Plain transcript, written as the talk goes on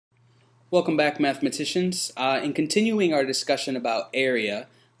Welcome back, mathematicians. In continuing our discussion about area,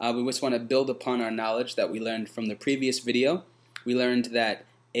 we just want to build upon our knowledge that we learned from the previous video. We learned that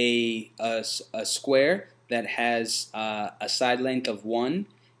a square that has a side length of 1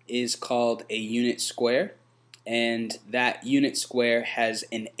 is called a unit square, and that unit square has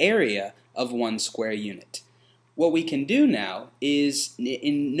an area of 1 square unit. What we can do now is,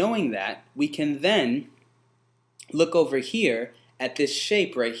 in knowing that, we can then look over here at this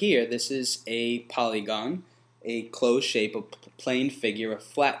shape right here. This is a polygon, a closed shape, a plane figure, a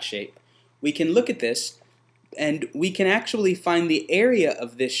flat shape. We can look at this and we can actually find the area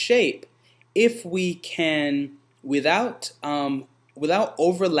of this shape if we can, without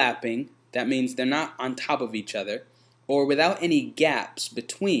overlapping, that means they're not on top of each other, or without any gaps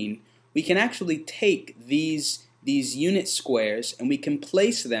between, we can actually take these unit squares and we can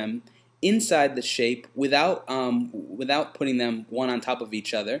place them inside the shape without putting them one on top of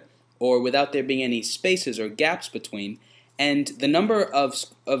each other, or without there being any spaces or gaps between. And the number of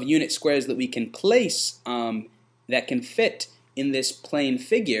unit squares that we can place that can fit in this plane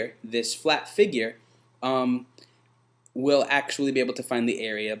figure, this flat figure, we'll actually be able to find the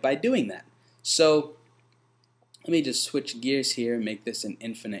area by doing that. So let me just switch gears here and make this an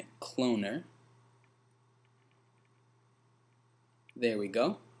infinite cloner. There we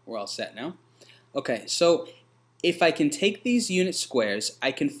go. We're all set now. Okay, so if I can take these unit squares,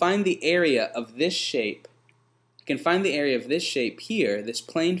 I can find the area of this shape. I can find the area of this shape here, this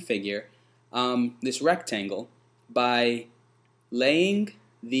plane figure, this rectangle, by laying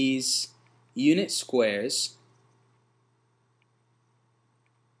these unit squares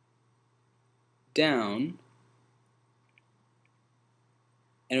down.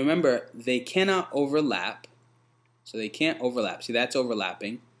 And remember, they cannot overlap. So they can't overlap. See, that's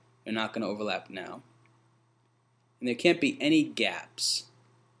overlapping. They're not going to overlap now. And there can't be any gaps.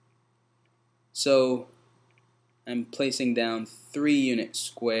 So I'm placing down 3 unit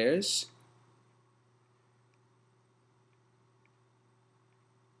squares.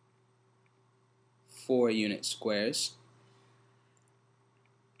 Four unit squares.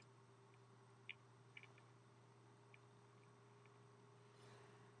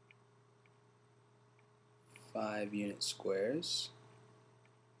 Five unit squares.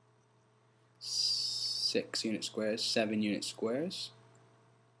 6 unit squares, 7 unit squares,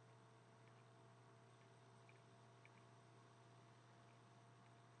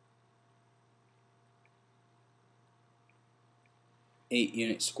 8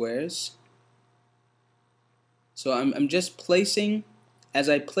 unit squares. So I'm just placing, as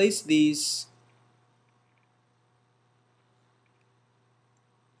I place these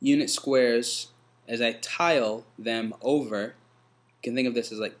unit squares, as I tile them over, you can think of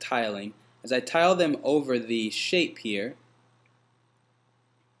this as like tiling. As I tile them over the shape here,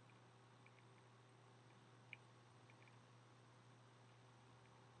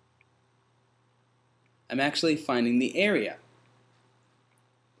 I'm actually finding the area.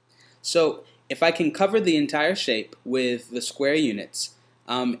 So if I can cover the entire shape with the square units,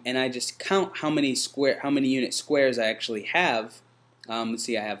 and I just count how many unit squares I actually have, let's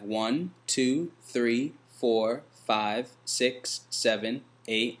see, I have 1, 2, 3, 4, 5, 6, 7,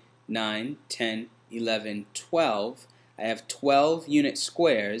 8, 9, 10, 11, 12. I have 12 unit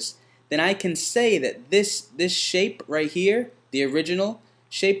squares. Then I can say that this shape right here, the original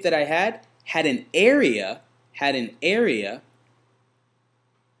shape that I had an area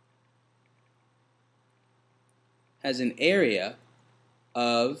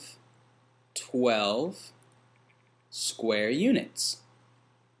of 12 square units.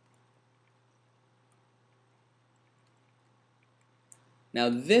 Now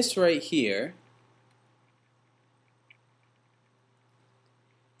this right here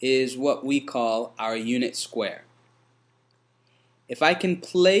is what we call our unit square. If I can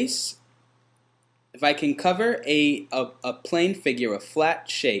cover a plane figure, a flat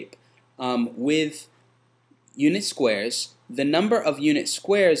shape, with unit squares, the number of unit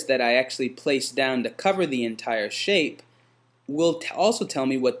squares that I actually place down to cover the entire shape will also tell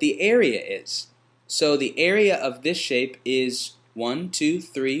me what the area is. So the area of this shape is 1, 2,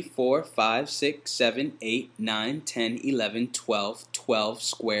 3, 4, 5, 6, 7, 8, 9, 10, 11, 12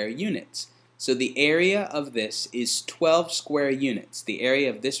 square units. So the area of this is 12 square units. The area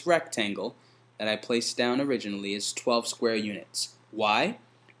of this rectangle that I placed down originally is 12 square units. Why?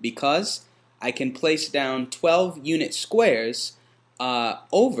 Because I can place down 12 unit squares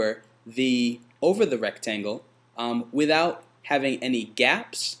over the rectangle without having any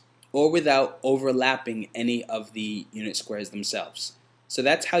gaps or without overlapping any of the unit squares themselves. So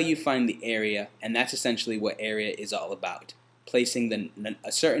that's how you find the area, and that's essentially what area is all about. placing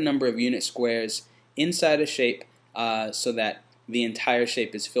a certain number of unit squares inside a shape so that the entire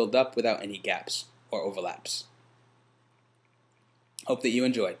shape is filled up without any gaps or overlaps. Hope that you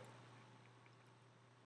enjoyed.